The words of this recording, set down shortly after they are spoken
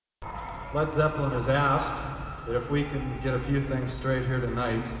Led Zeppelin has asked that if we can get a few things straight here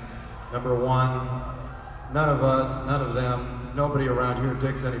tonight. Number one, none of us, none of them, nobody around here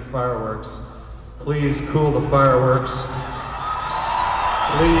digs any fireworks. Please cool the fireworks.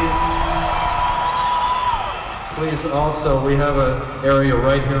 Please also, we have an area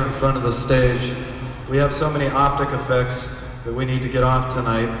right here in front of the stage. We have so many optic effects that we need to get off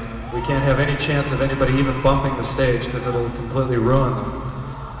tonight. We can't have any chance of anybody even bumping the stage because it'll completely ruin them.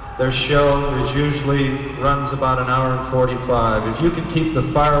 Their show usually runs about an hour and 45. If you can keep the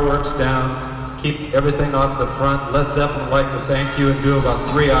fireworks down, keep everything off the front, Led Zeppelin would like to thank you and do about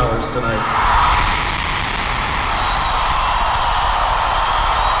 3 hours tonight.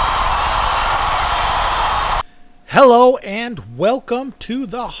 Hello and welcome to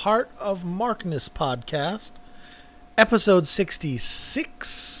the Heart of Markness podcast, episode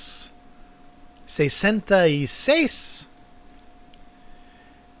 66, 66,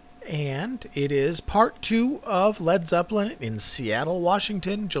 and it is part 2 of Led Zeppelin in Seattle,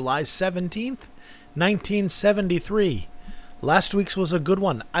 Washington, July 17th, 1973. Last week's was a good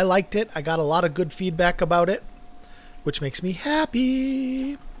one. I liked it. I got a lot of good feedback about it, which makes me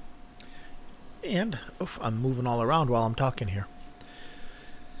happy. And I'm moving all around while I'm talking here.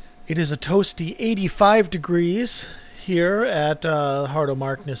 It is a toasty 85 degrees here at Heart of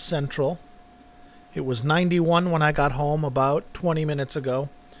Markness Central. It was 91 when I got home about 20 minutes ago.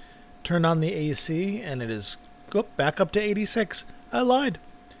 Turned on the AC and it is back up to 86. I lied.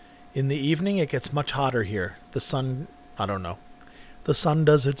 In the evening it gets much hotter here. The sun, I don't know. The sun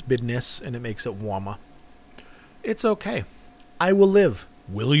does its business and it makes it warmer. It's okay. I will live.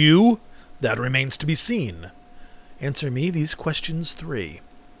 Will you? That remains to be seen. Answer me these questions 3.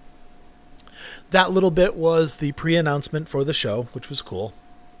 That little bit was the pre-announcement for the show, which was cool.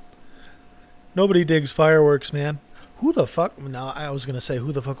 Nobody digs fireworks, man. Who the fuck? Now, I was going to say,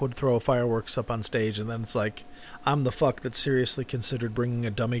 who the fuck would throw fireworks up on stage? And then it's like, I'm the fuck that seriously considered bringing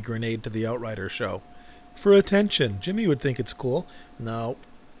a dummy grenade to the Outrider show. For attention. Jimmy would think it's cool. No.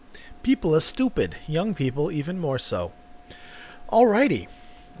 People are stupid. Young people even more so. Alrighty.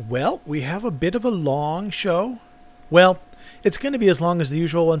 Well, we have a bit of a long show. Well, it's going to be as long as the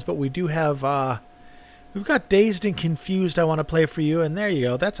usual ones, but we do have, we've got Dazed and Confused I want to play for you, and there you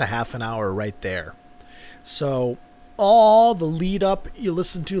go. That's a half an hour right there. So, all the lead up you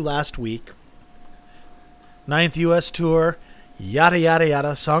listened to last week, 9th U.S. tour, yada, yada,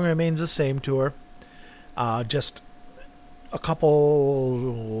 yada, Song Remains the Same tour, just a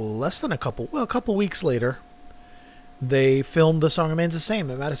couple weeks later, they filmed The Song Remains the Same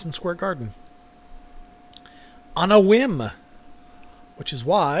at Madison Square Garden. On a whim. Which is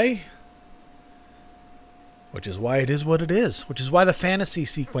why it is what it is. Which is why the fantasy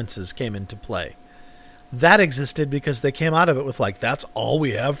sequences came into play. That existed because they came out of it with like, that's all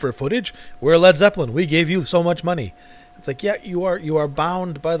we have for footage? We're Led Zeppelin. We gave you so much money. It's like, yeah, you are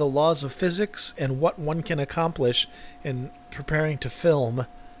bound by the laws of physics and what one can accomplish in preparing to film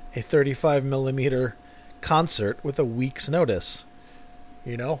a 35 millimeter concert with a week's notice.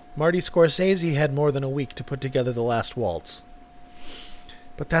 You know, Marty Scorsese had more than a week to put together The Last Waltz.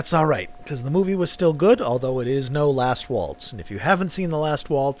 But that's all right, because the movie was still good, although it is no Last Waltz. And if you haven't seen The Last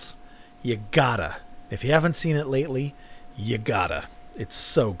Waltz, you gotta. If you haven't seen it lately, you gotta. It's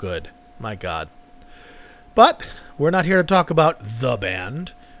so good. My God. But we're not here to talk about the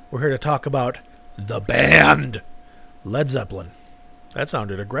band. We're here to talk about the band. Led Zeppelin. That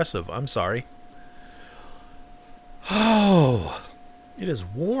sounded aggressive. I'm sorry. Oh, it is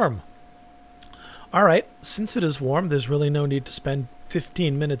warm. All right, since it is warm, there's really no need to spend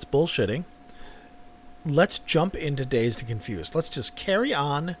 15 minutes bullshitting. Let's jump into Dazed and Confused. Let's just carry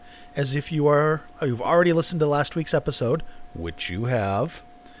on as if you've already listened to last week's episode, which you have,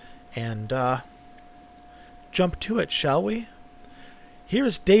 and jump to it, shall we? Here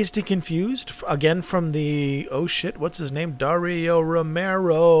is Dazed and Confused, again from the, what's his name? Dario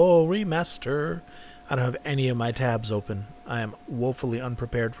Romero remaster. I don't have any of my tabs open. I am woefully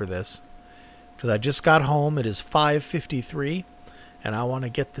unprepared for this. Because I just got home. It is 5:53. And I want to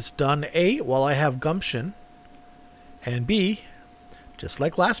get this done, A, while I have gumption. And B, just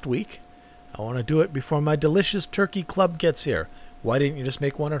like last week, I want to do it before my delicious turkey club gets here. Why didn't you just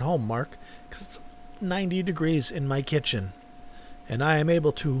make one at home, Mark? Because it's 90 degrees in my kitchen. And I am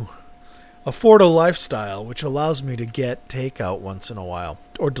able to afford a lifestyle which allows me to get takeout once in a while.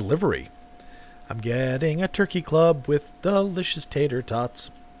 Or delivery. I'm getting a turkey club with delicious tater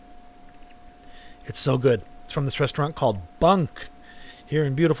tots. It's so good. It's from this restaurant called Bunk here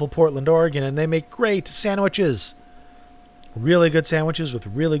in beautiful Portland, Oregon, and they make great sandwiches. Really good sandwiches with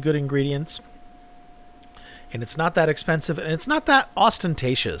really good ingredients. And it's not that expensive, and it's not that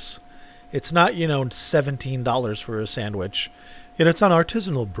ostentatious. It's not, $17 for a sandwich. It's on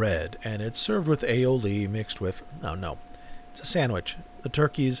artisanal bread, and it's served with aioli mixed with... No. It's a sandwich. The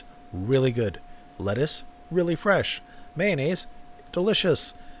turkey's really good. Lettuce, really fresh. Mayonnaise,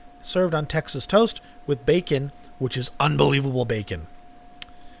 delicious. Served on Texas toast with bacon, which is unbelievable bacon.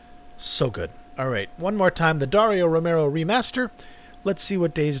 So good. All right, one more time. The Dario Romero remaster. Let's see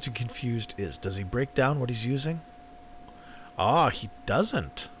what Dazed and Confused is. Does he break down what he's using? He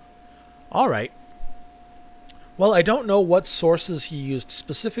doesn't. All right. Well, I don't know what sources he used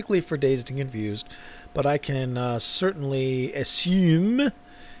specifically for Dazed and Confused, but I can certainly assume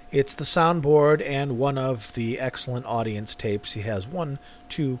it's the soundboard and one of the excellent audience tapes. He has 1,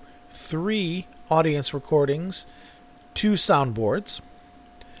 2, 3 audience recordings, 2 soundboards.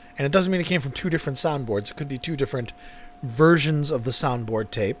 And it doesn't mean it came from 2 different soundboards. It could be 2 different versions of the soundboard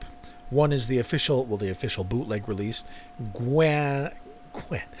tape. One is the official bootleg release,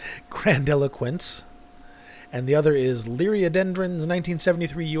 Grandiloquence. And the other is Lyriodendron's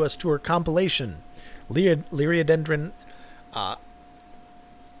 1973 U.S. Tour compilation. Lyriodendron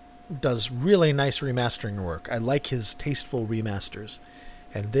does really nice remastering work. I like his tasteful remasters.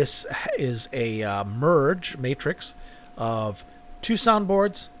 And this is a merge matrix of 2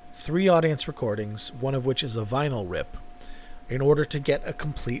 soundboards, 3 audience recordings, one of which is a vinyl rip, in order to get a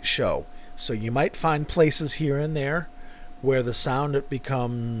complete show. So you might find places here and there where the sound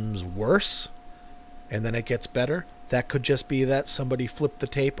becomes worse and then it gets better. That could just be that somebody flipped the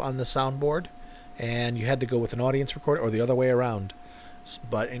tape on the soundboard and you had to go with an audience recorder, or the other way around.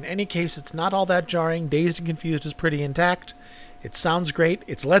 But in any case, it's not all that jarring. Dazed and Confused is pretty intact. It sounds great.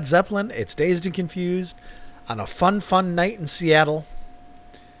 It's Led Zeppelin. It's Dazed and Confused on a fun night in Seattle,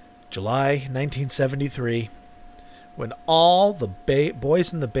 July 1973, when all the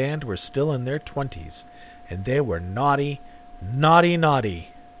boys in the band were still in their 20s, and they were naughty.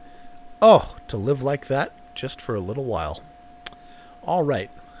 Oh, to live like that just for a little while. All right,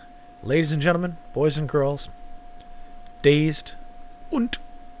 ladies and gentlemen, boys and girls, Dazed and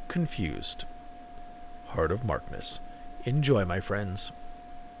Confused, Heart of Markness. Enjoy, my friends.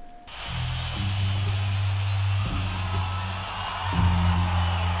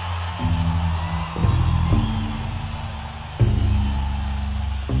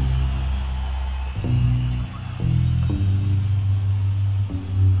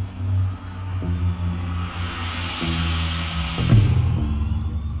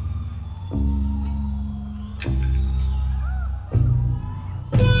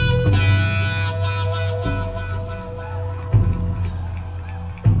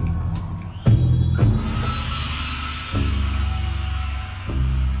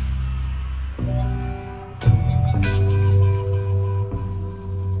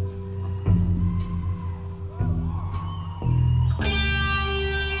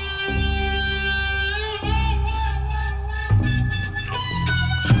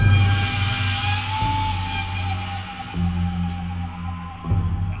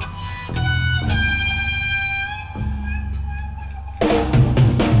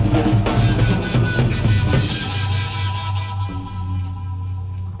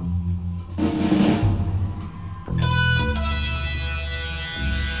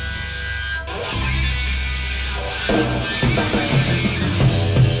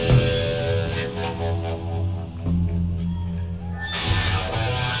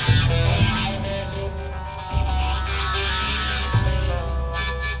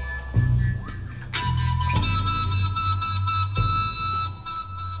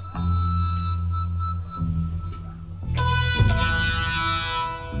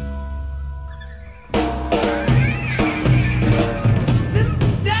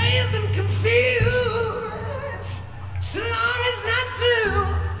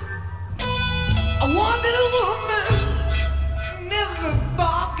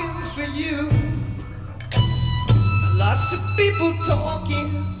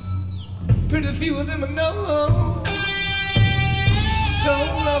 Pretty few of them I know.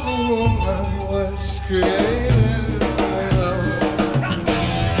 Soul of a woman was created.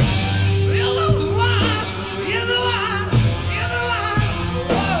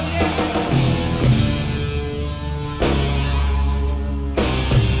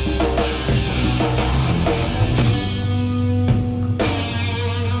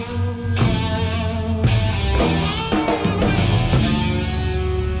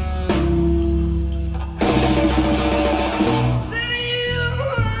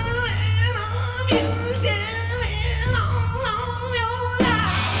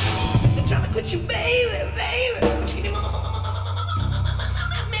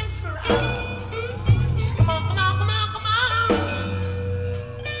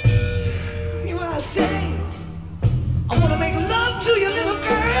 say, I wanna make love to your little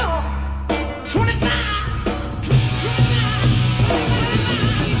girl. 25.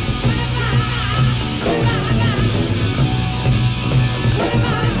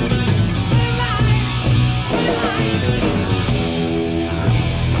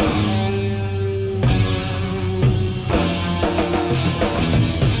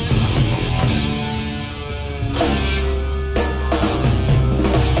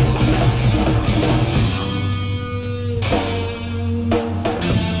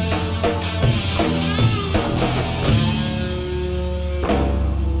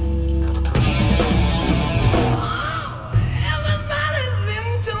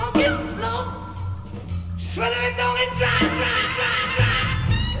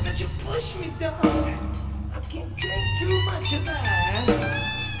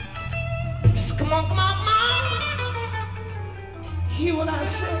 Hear what I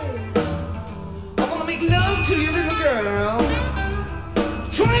say. I wanna make love to your little girl.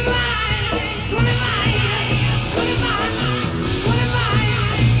 25, 25, 25,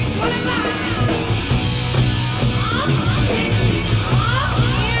 25, 25.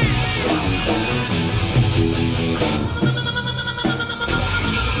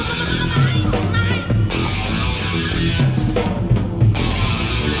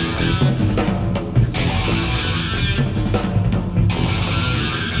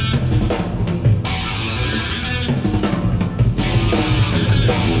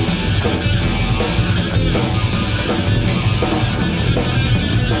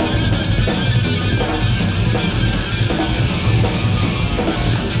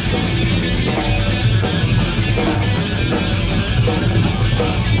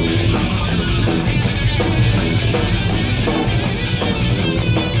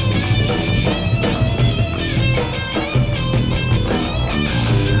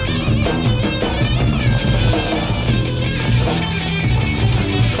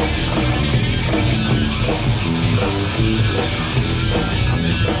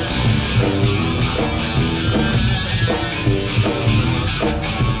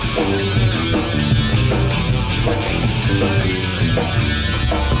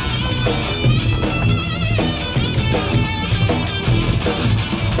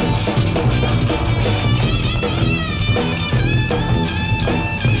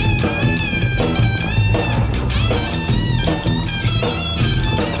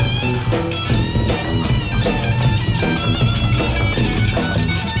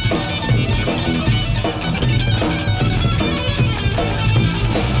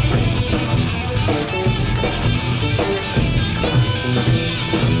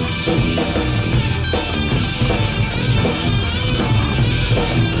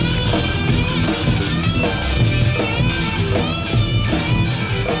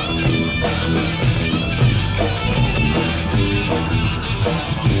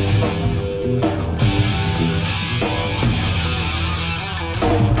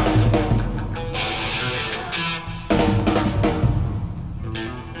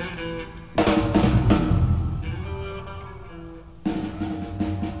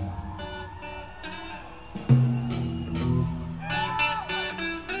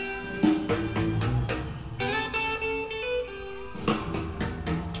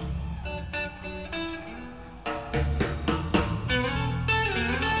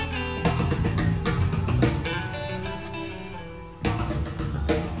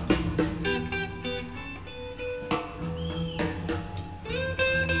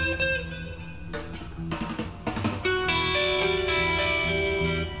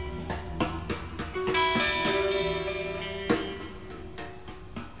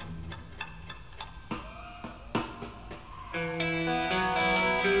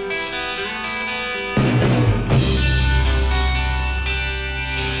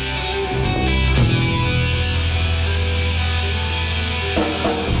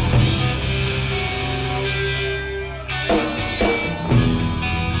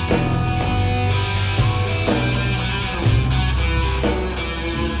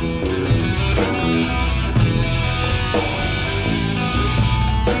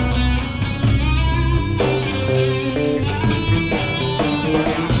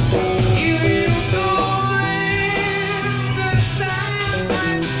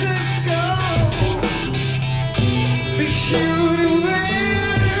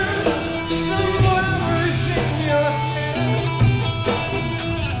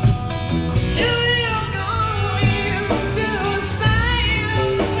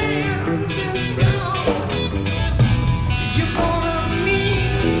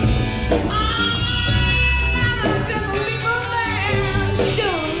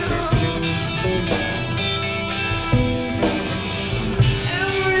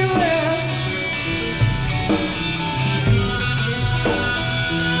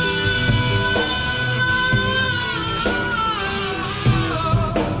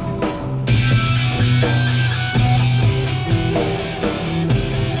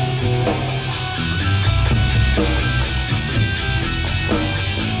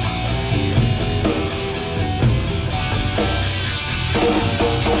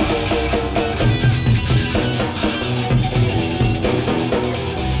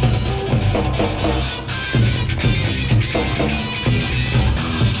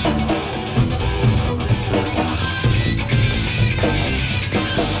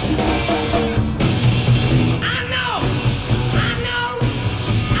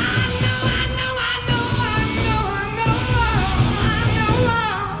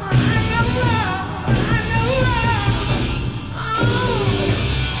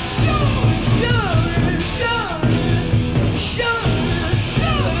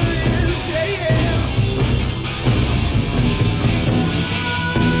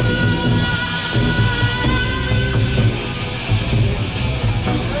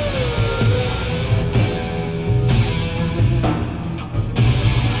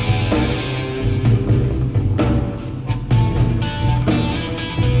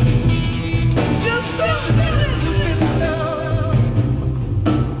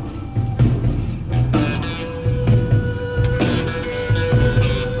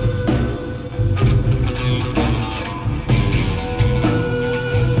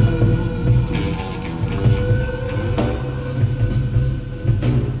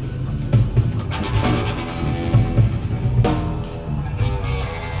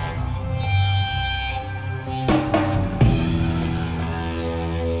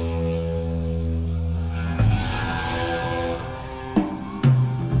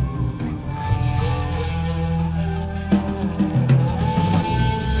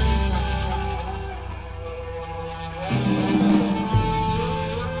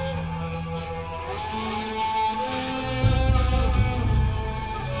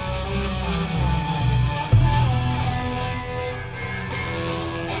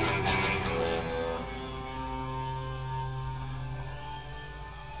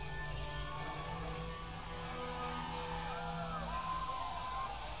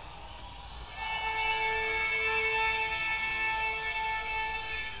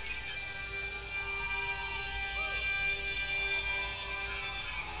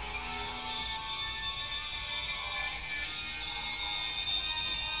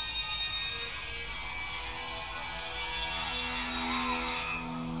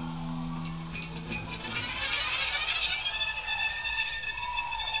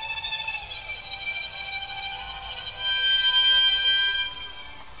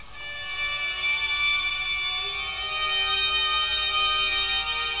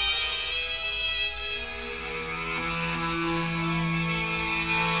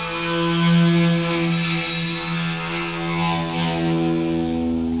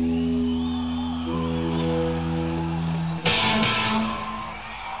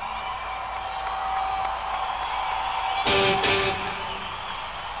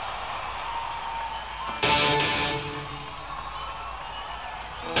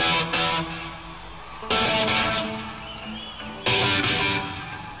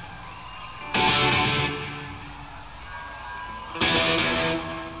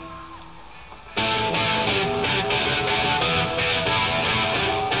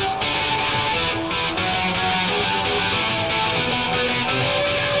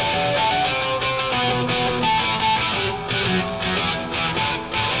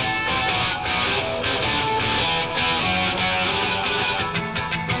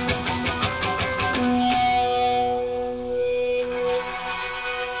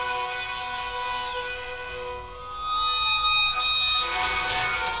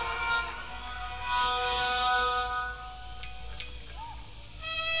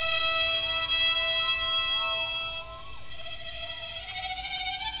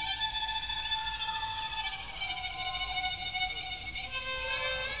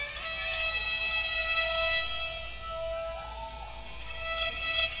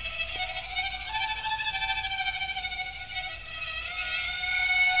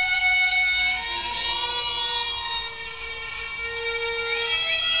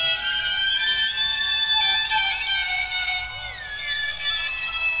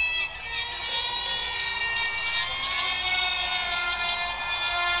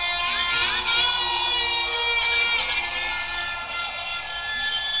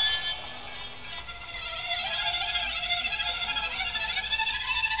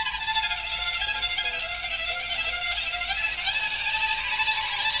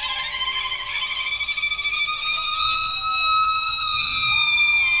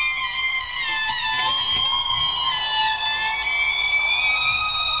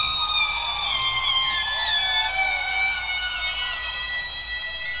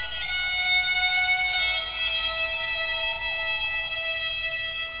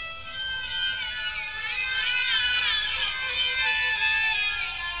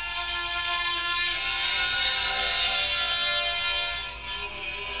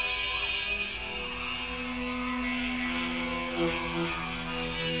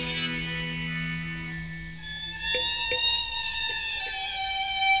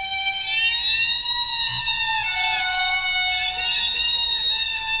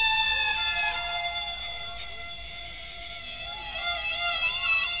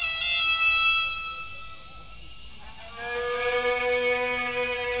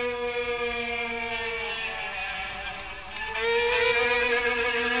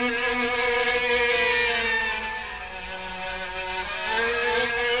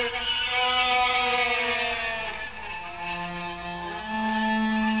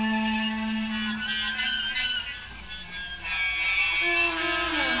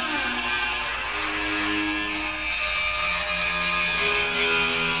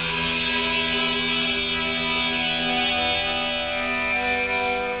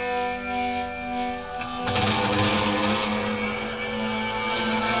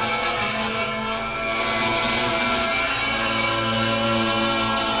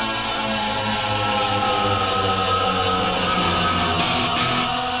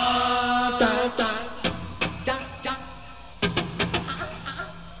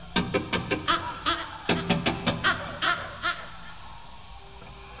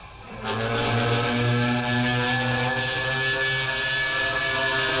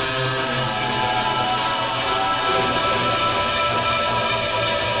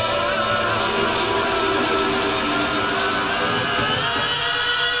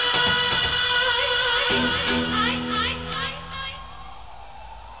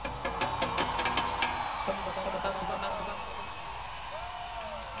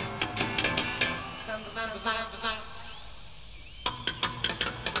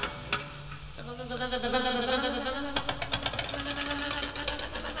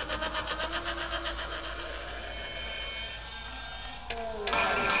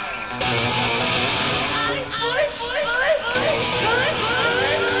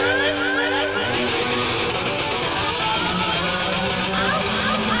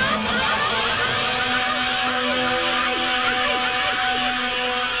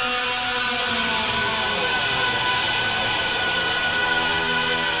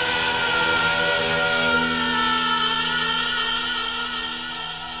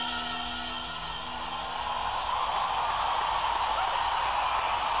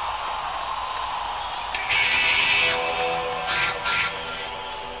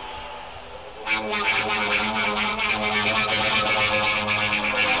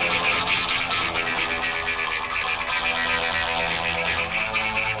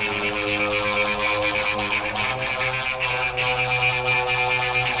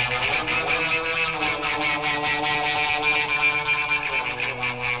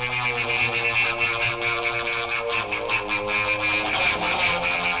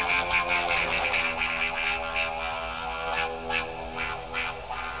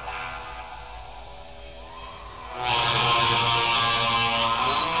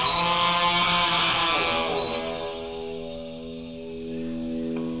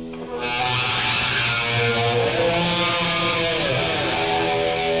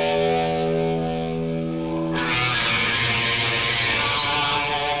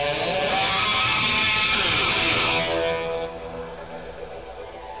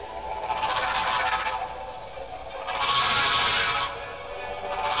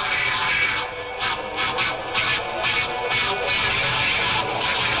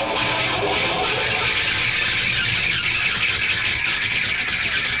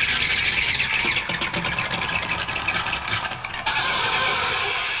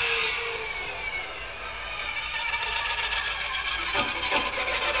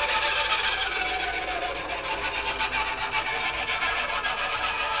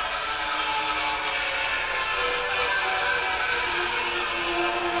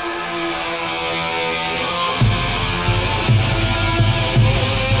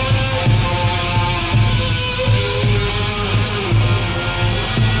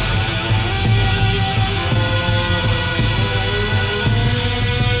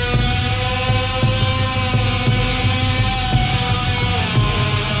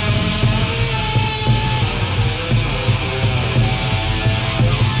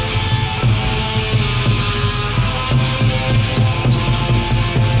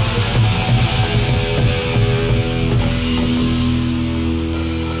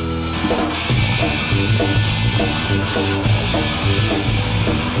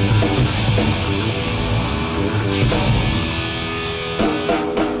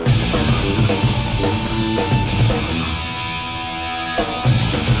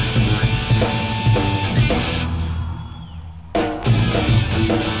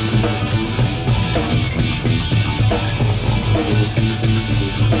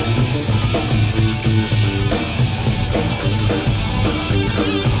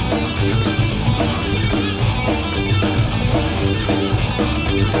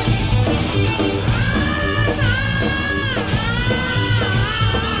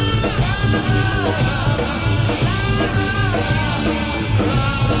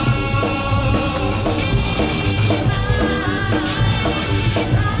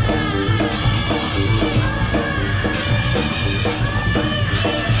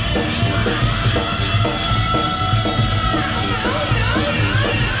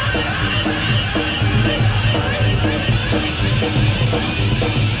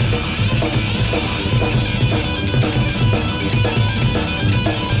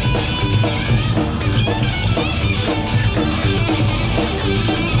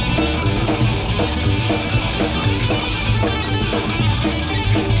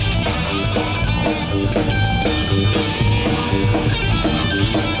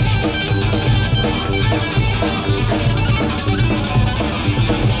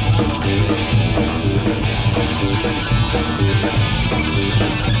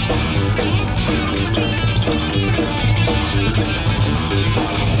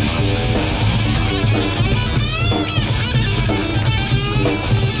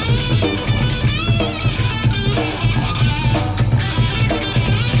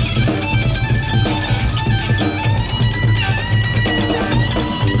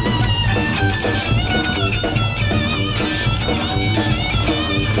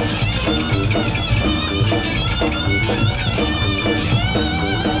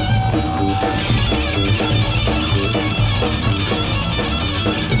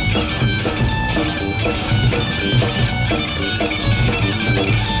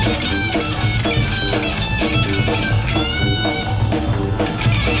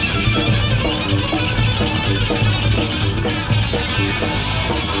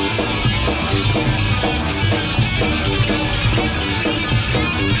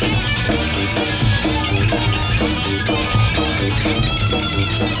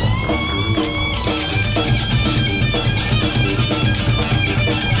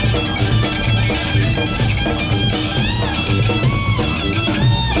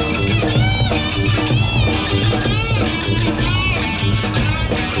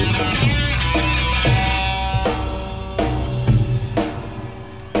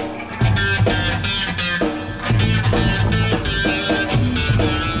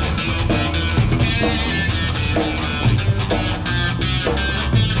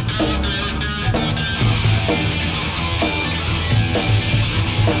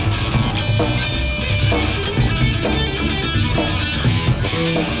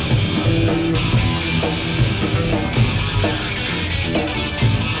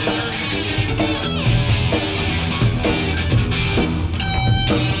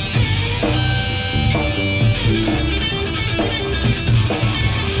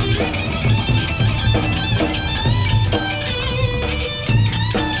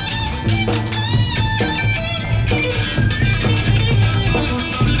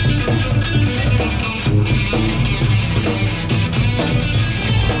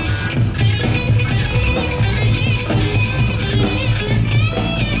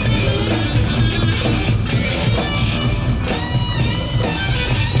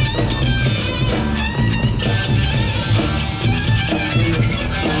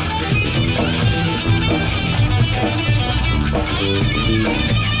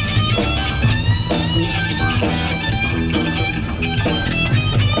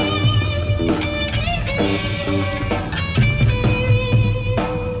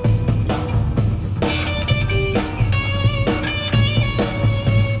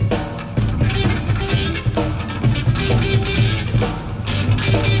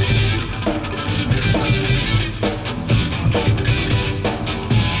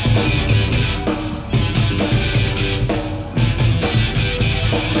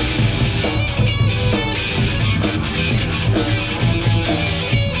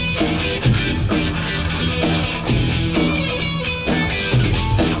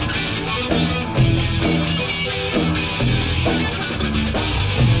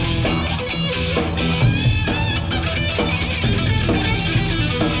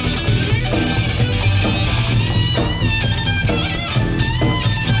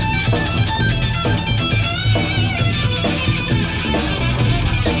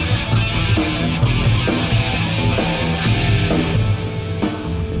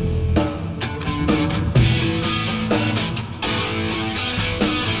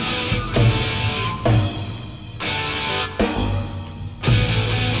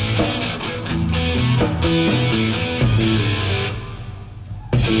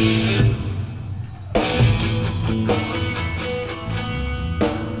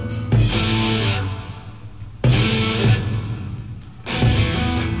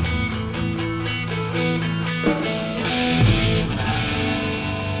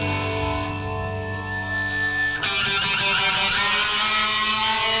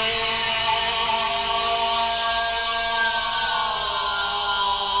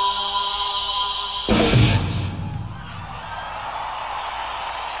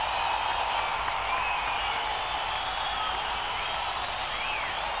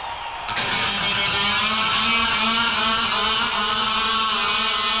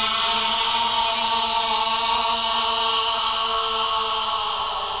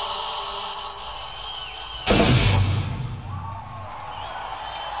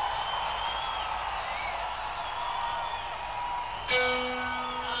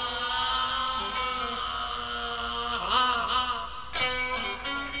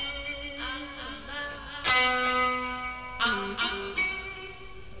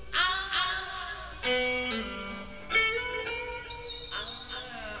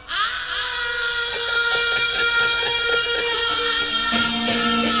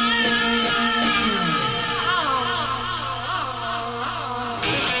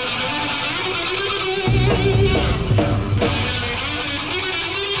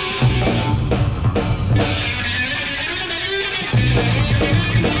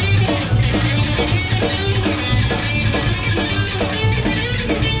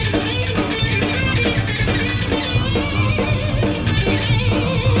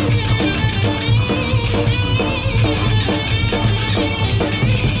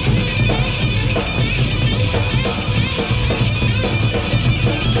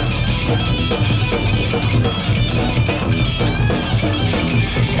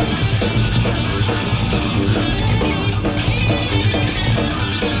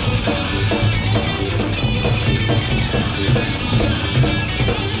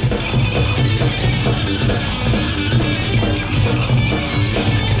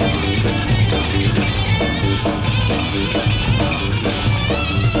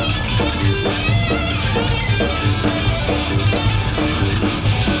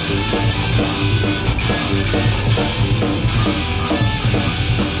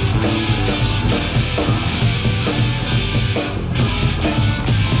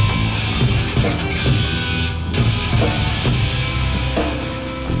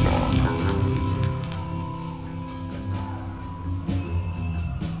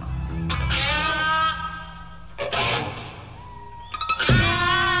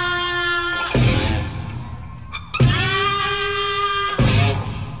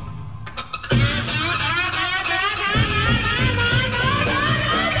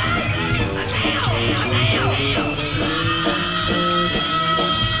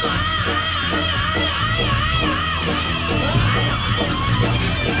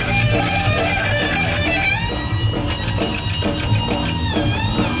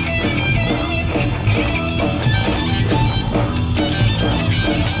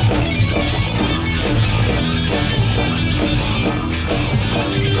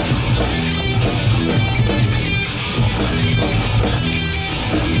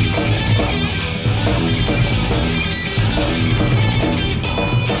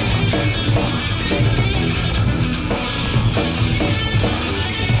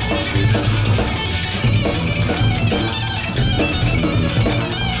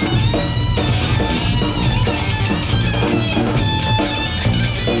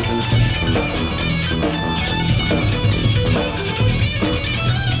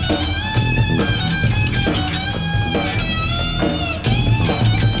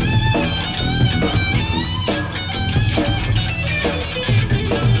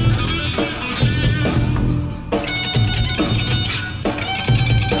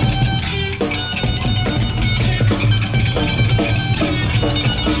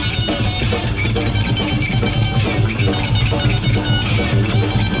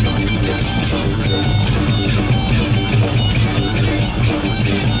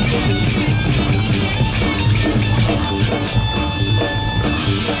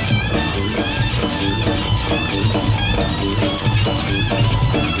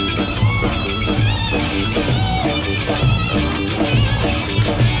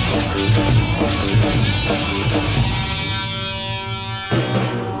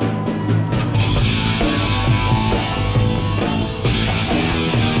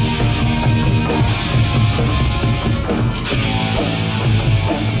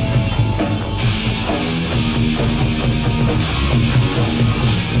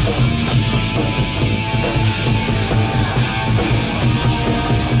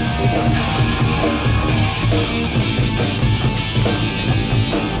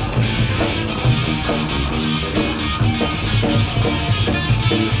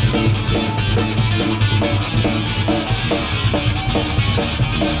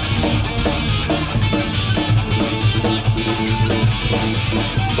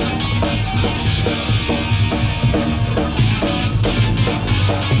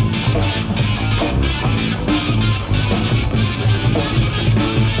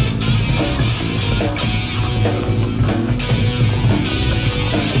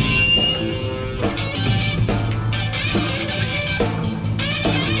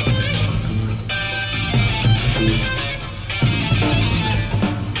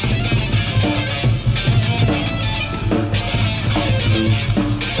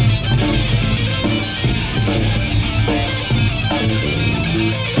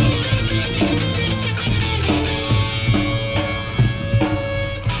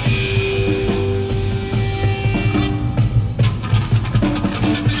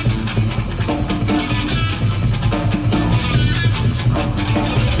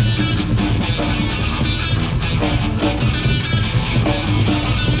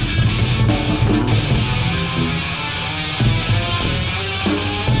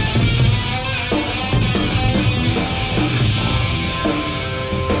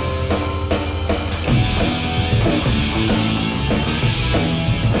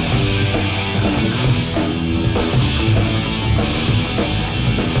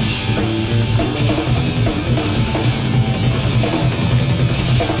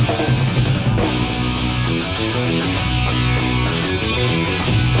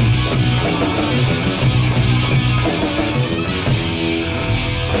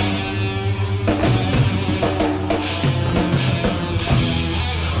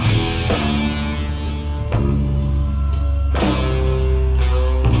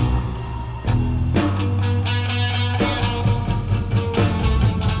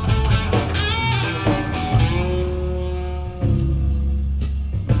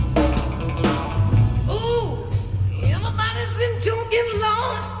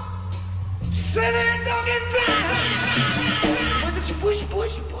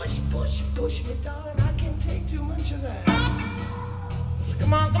 push me, darling, I can't take too much of that. So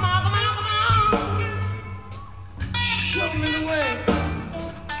come on, come on, come on, come on. Show me the way.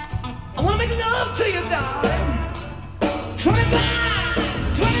 I wanna make love to you, darling.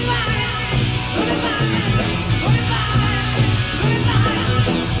 25, 25, 25, 25, 25,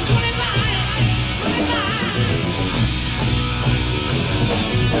 25, 25.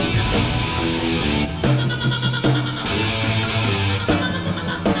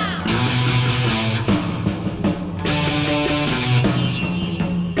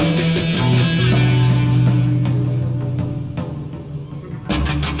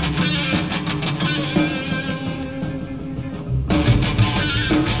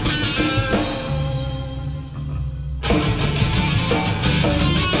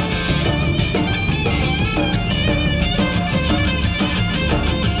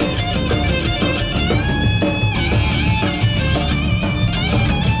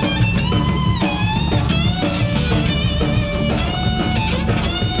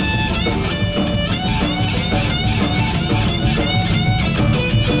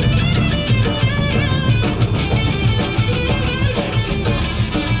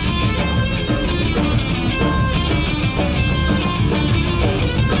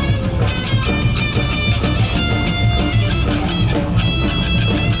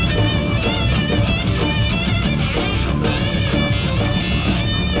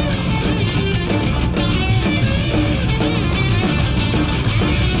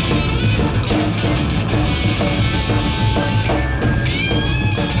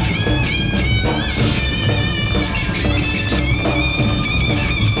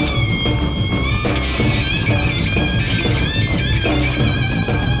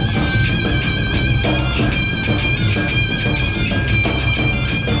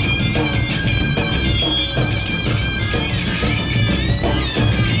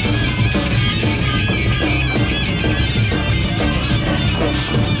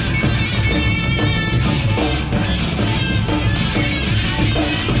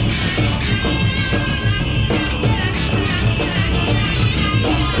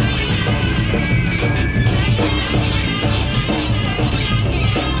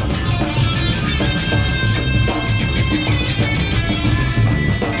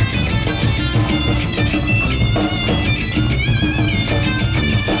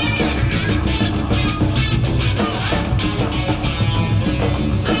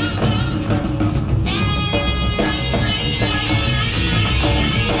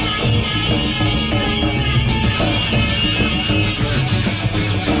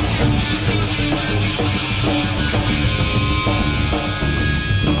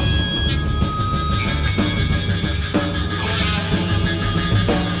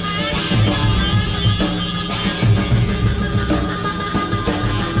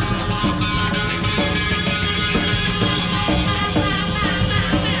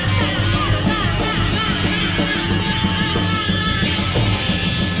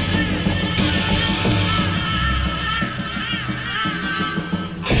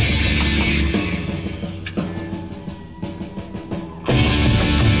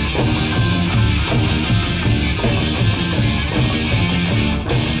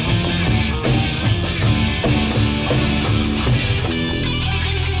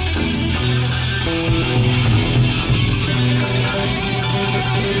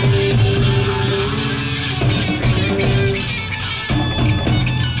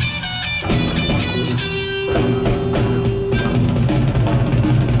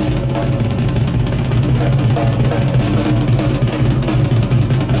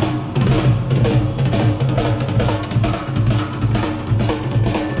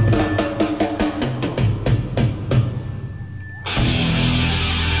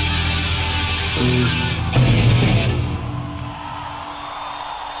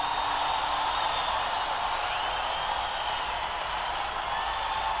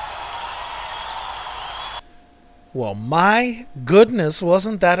 Well, my goodness,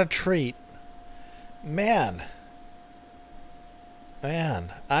 wasn't that a treat? Man,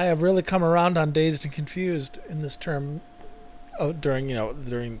 I have really come around on Dazed and Confused in this term during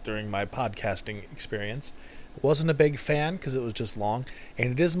my podcasting experience. Wasn't a big fan because it was just long,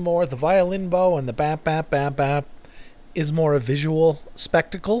 and it is more the violin bow and the bap bap bap bap is more a visual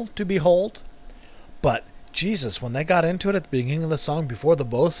spectacle to behold. But Jesus, when they got into it at the beginning of the song before the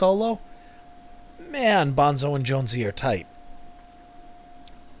bow solo, man, Bonzo and Jonesy are tight.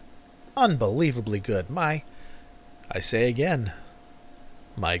 Unbelievably good. I say again,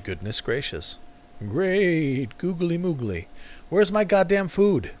 my goodness gracious. Great googly moogly. Where's my goddamn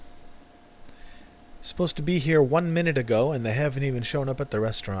food? Supposed to be here 1 minute ago, and they haven't even shown up at the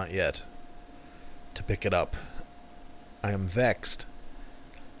restaurant yet to pick it up. I am vexed.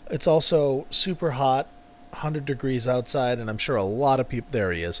 It's also super hot, 100 degrees outside, and I'm sure a lot of people...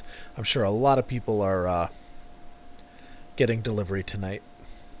 There he is. I'm sure a lot of people are getting delivery tonight.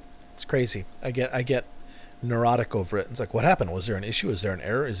 It's crazy. I get neurotic over it. It's like, what happened? Was there an issue? Is there an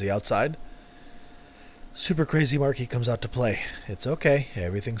error? Is he outside? Super Crazy Marky comes out to play. It's okay.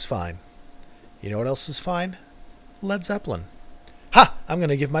 Everything's fine. You know what else is fine? Led Zeppelin. Ha! I'm going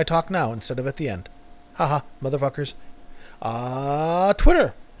to give my talk now instead of at the end. Ha, motherfuckers.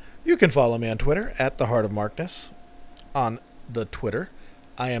 Twitter. You can follow me on Twitter at The Heart of Markness. On the Twitter.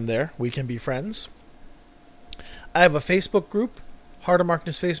 I am there. We can be friends. I have a Facebook group. Heart of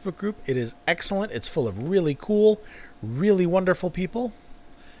Markness Facebook group. It is excellent. It's full of really cool, really wonderful people.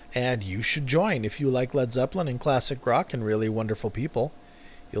 And you should join if you like Led Zeppelin and classic rock and really wonderful people.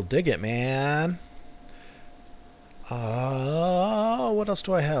 You'll dig it, man. What else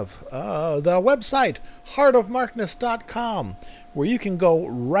do I have? The website, heartofmarkness.com, where you can go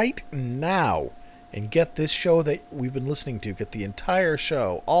right now and get this show that we've been listening to. Get the entire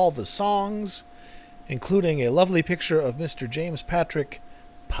show, all the songs, including a lovely picture of Mr. James Patrick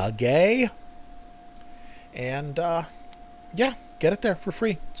Pagay. And, get it there for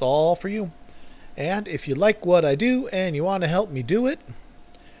free. It's all for you. And if you like what I do and you want to help me do it,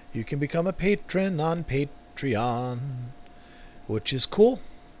 you can become a patron on Patreon, which is cool.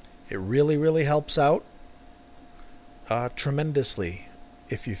 It really, really helps out tremendously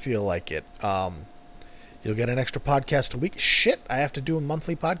if you feel like it. You'll get an extra podcast a week. Shit, I have to do a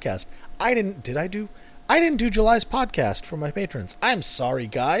monthly podcast. I didn't do July's podcast for my patrons. I'm sorry,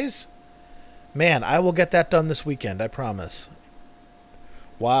 guys. Man, I will get that done this weekend, I promise.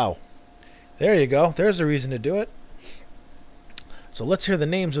 Wow. There you go. There's a reason to do it. So let's hear the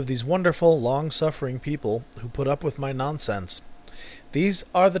names of these wonderful, long-suffering people who put up with my nonsense. These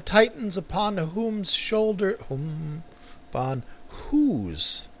are the titans upon whose shoulders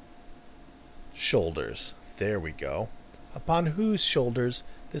there we go, upon whose shoulders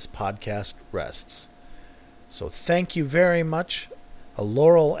this podcast rests. So thank you very much. A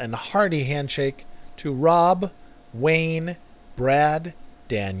laurel and hearty handshake to Rob, Wayne, Brad,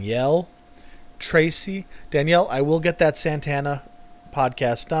 Danielle, Tracy. Danielle, I will get that Santana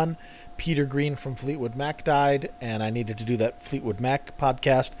podcast done. Peter Green from Fleetwood Mac died, and I needed to do that Fleetwood Mac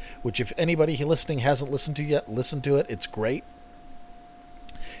podcast, which if anybody listening hasn't listened to yet, listen to it. It's great.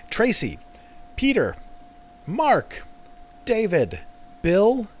 Tracy, Peter, Mark, David,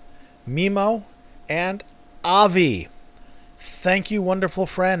 Bill, Mimo, and Avi. Thank you, wonderful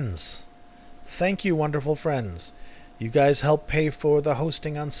friends. Thank you, wonderful friends. You guys help pay for the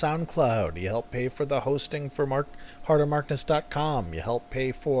hosting on SoundCloud. You help pay for the hosting for heartofmarkness.com. You help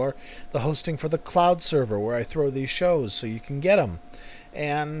pay for the hosting for the cloud server where I throw these shows so you can get them.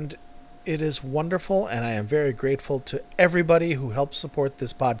 And it is wonderful, and I am very grateful to everybody who helps support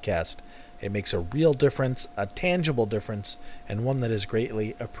this podcast. It makes a real difference, a tangible difference, and one that is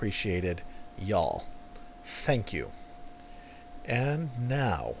greatly appreciated. Y'all, thank you. And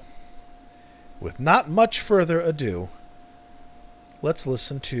now, with not much further ado, let's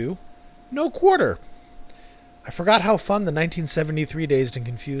listen to No Quarter. I forgot how fun the 1973 Dazed and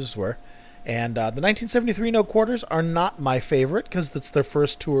Confused were. And the 1973 No Quarters are not my favorite because it's their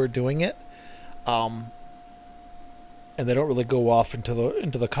first tour doing it. And they don't really go off into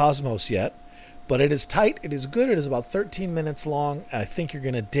the cosmos yet. But it is tight. It is good. It is about 13 minutes long. I think you're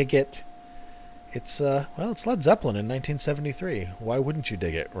going to dig it. It's Led Zeppelin in 1973. Why wouldn't you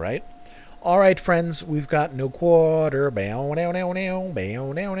dig it, right? All right, friends, we've got No Quarter. We know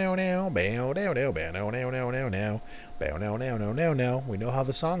how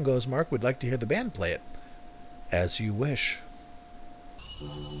the song goes, Mark. We'd like to hear the band play it. As you wish.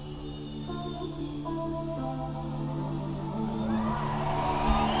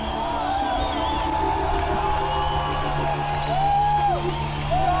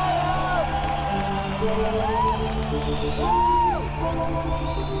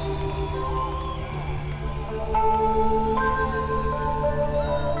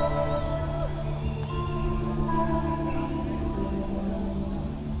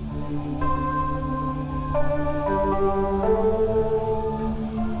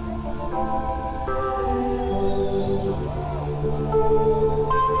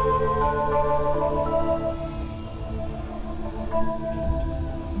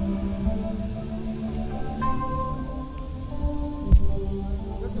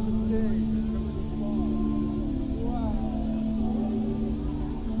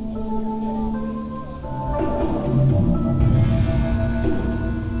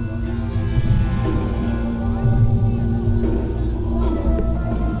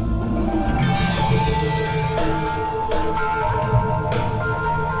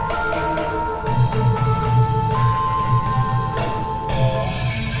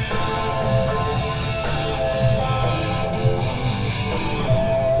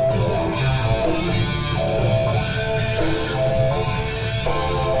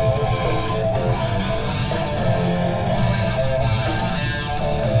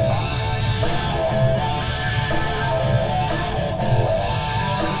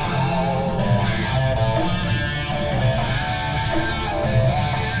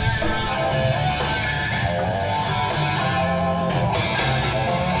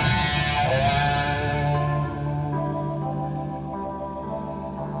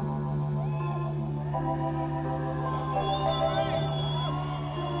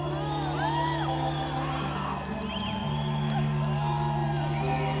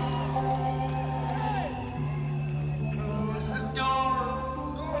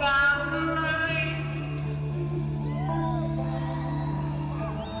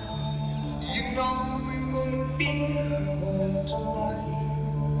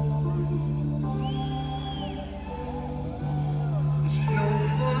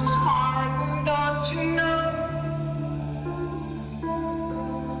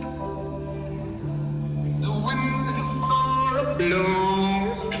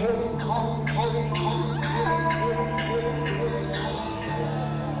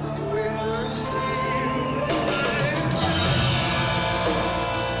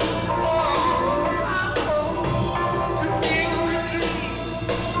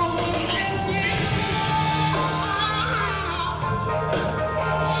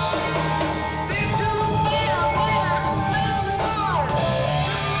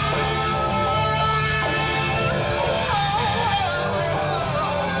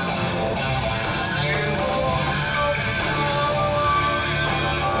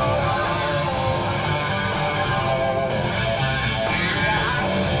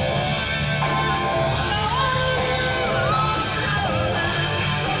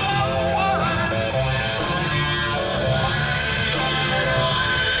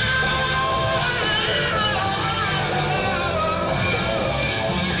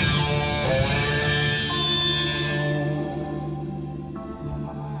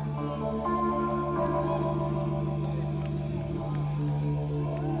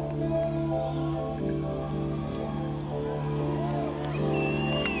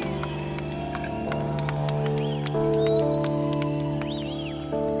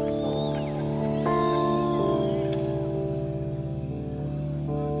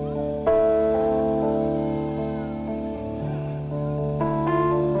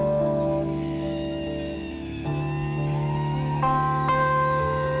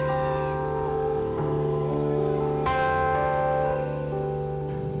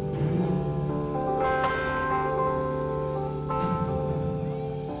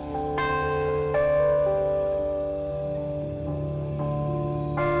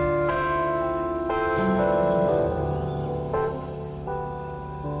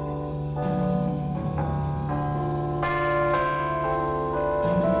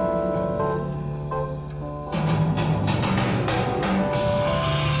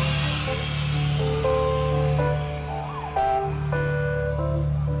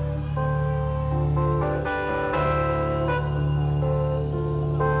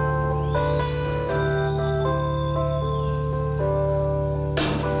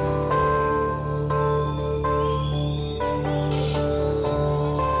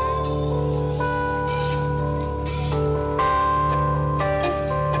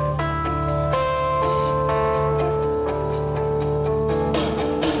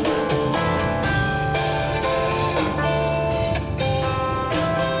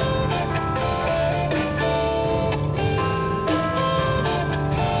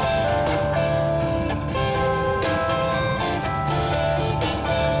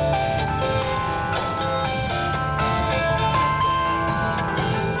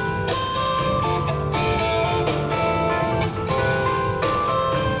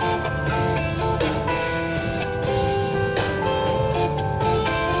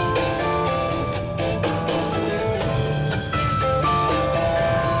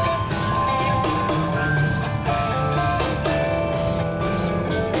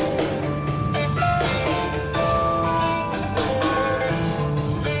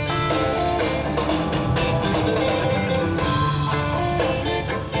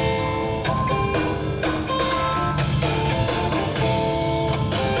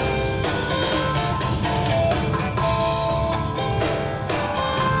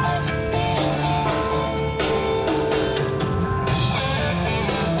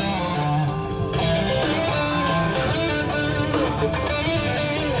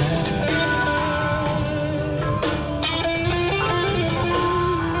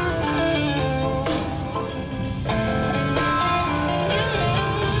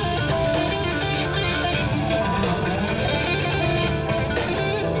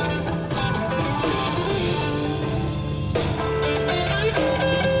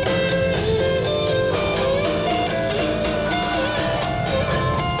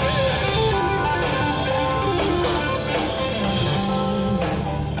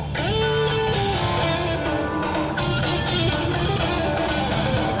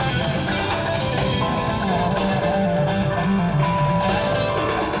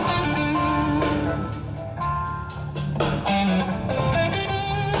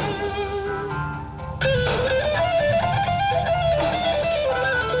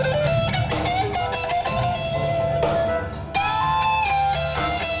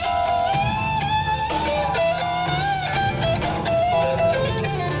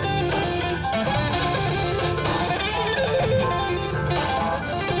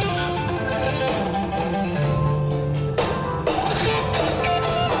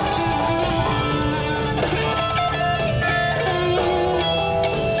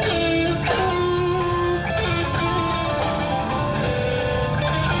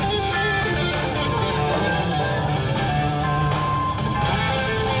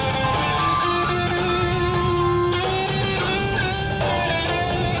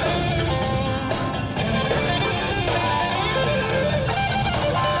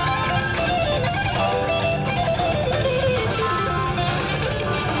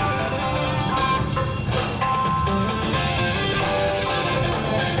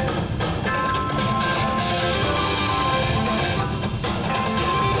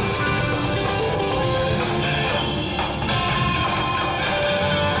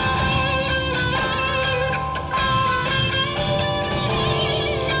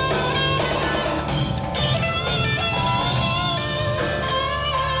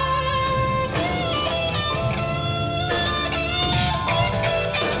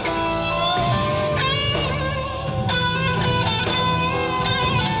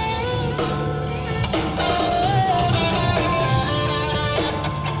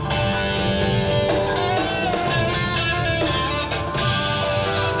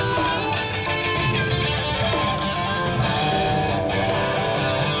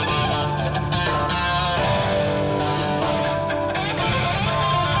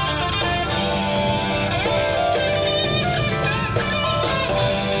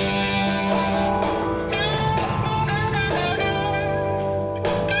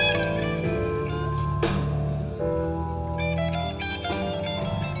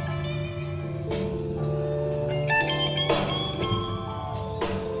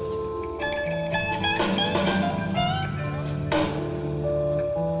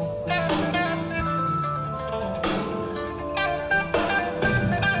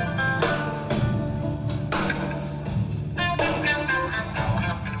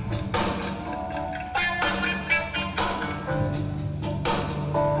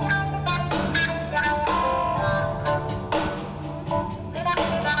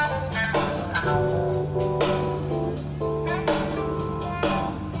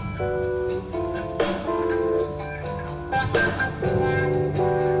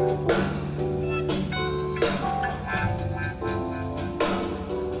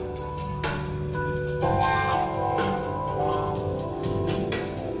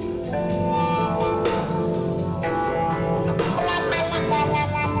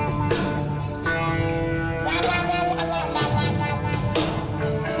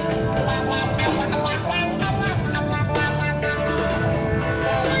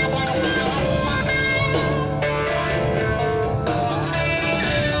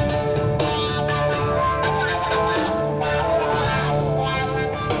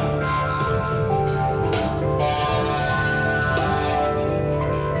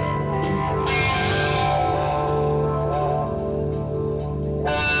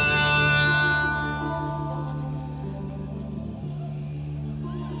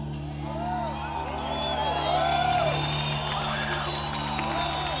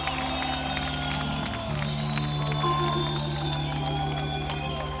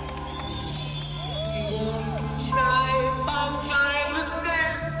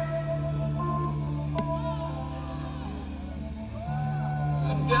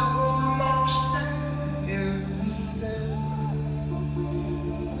 devil mocks them every step.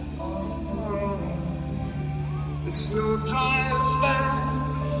 The snow drives by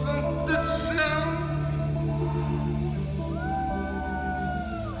perfected sound.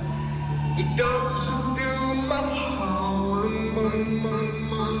 The dogs who do my howling,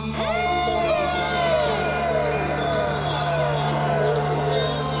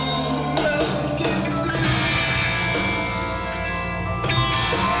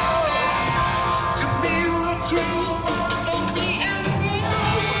 to be the truth of me and you.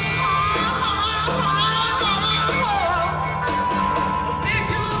 They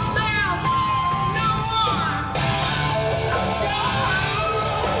can bear no one.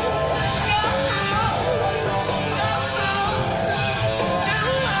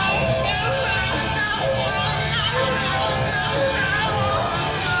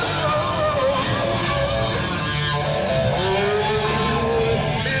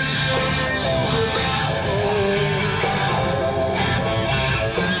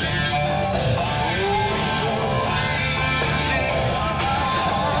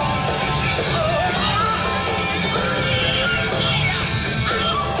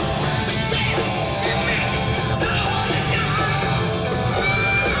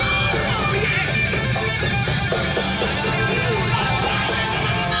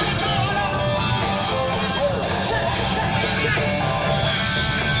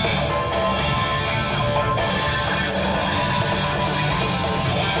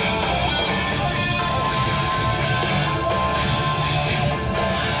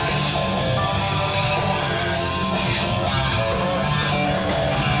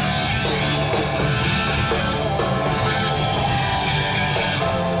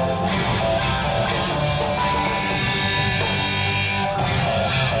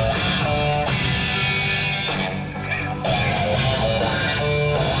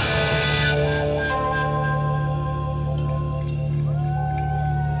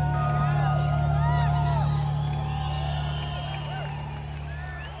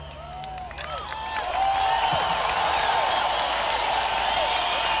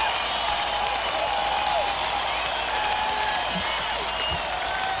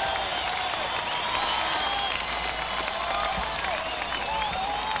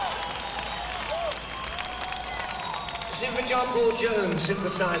 Super John Paul Jones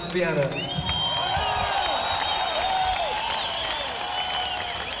synthesized piano.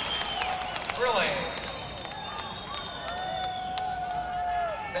 Really?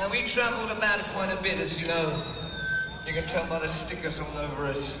 Now we traveled about quite a bit, as you know. You can tell by the stickers all over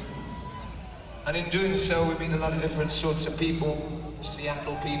us. And in doing so, we meet a lot of different sorts of people.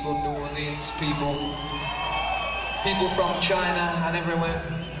 Seattle people, New Orleans people, people from China and everywhere.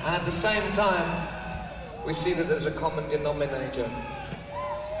 And at the same time, we see that there's a common denominator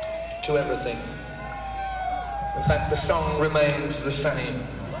to everything. In fact, the song remains the same.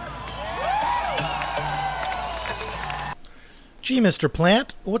 Gee, Mr.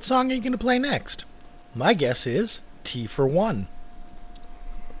 Plant, what song are you going to play next? My guess is T for One.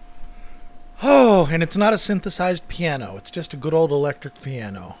 Oh, and it's not a synthesized piano. It's just a good old electric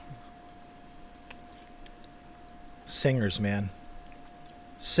piano. Singers, man.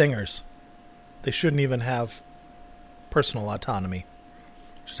 Singers. They shouldn't even have personal autonomy.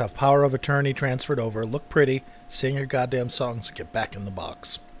 Just have power of attorney transferred over, look pretty, sing your goddamn songs, and get back in the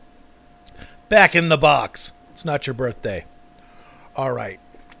box. Back in the box! It's not your birthday. All right.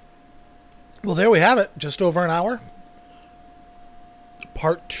 Well, there we have it. Just over an hour.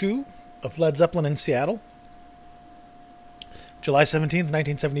 Part 2 of Led Zeppelin in Seattle. July 17th,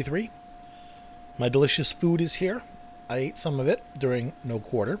 1973. My delicious food is here. I ate some of it during No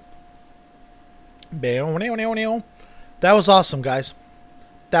Quarter. That was awesome, guys.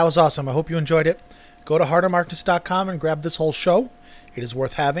 That was awesome. I hope you enjoyed it. Go to heartofmarkness.com and grab this whole show. It is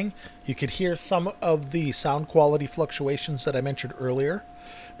worth having. You could hear some of the sound quality fluctuations that I mentioned earlier,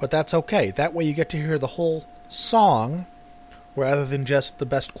 but that's okay. That way you get to hear the whole song rather than just the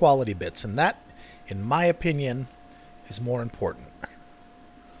best quality bits, and that, in my opinion, is more important.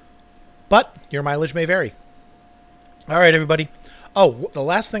 But your mileage may vary. All right, everybody. Oh, the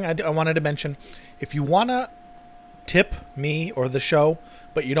last thing I wanted to mention, if you want to tip me or the show,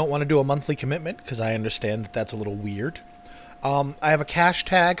 but you don't want to do a monthly commitment, because I understand that that's a little weird, I have a cash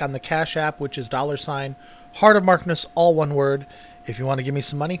tag on the Cash App, which is $ Heart of Markness, all one word. If you want to give me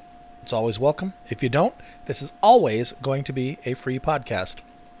some money, it's always welcome. If you don't, this is always going to be a free podcast.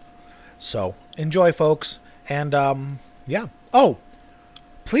 So enjoy, folks. And yeah. Oh,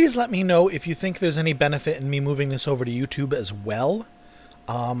 please let me know if you think there's any benefit in me moving this over to YouTube as well.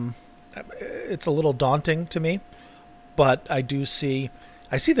 It's a little daunting to me, but I do see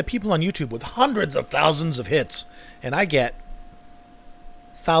I see the people on YouTube with hundreds of thousands of hits, and I get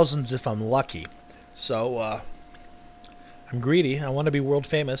thousands if I'm lucky. So, I'm greedy. I want to be world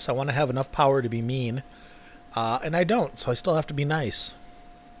famous. I want to have enough power to be mean. And I don't, so I still have to be nice.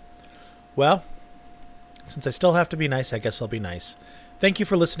 Well, since I still have to be nice, I guess I'll be nice. Thank you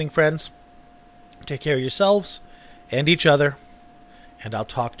for listening, friends. Take care of yourselves and each other. And I'll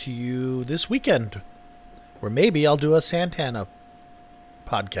talk to you this weekend. Or maybe I'll do a Santana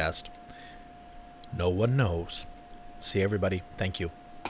podcast. No one knows. See everybody. Thank you.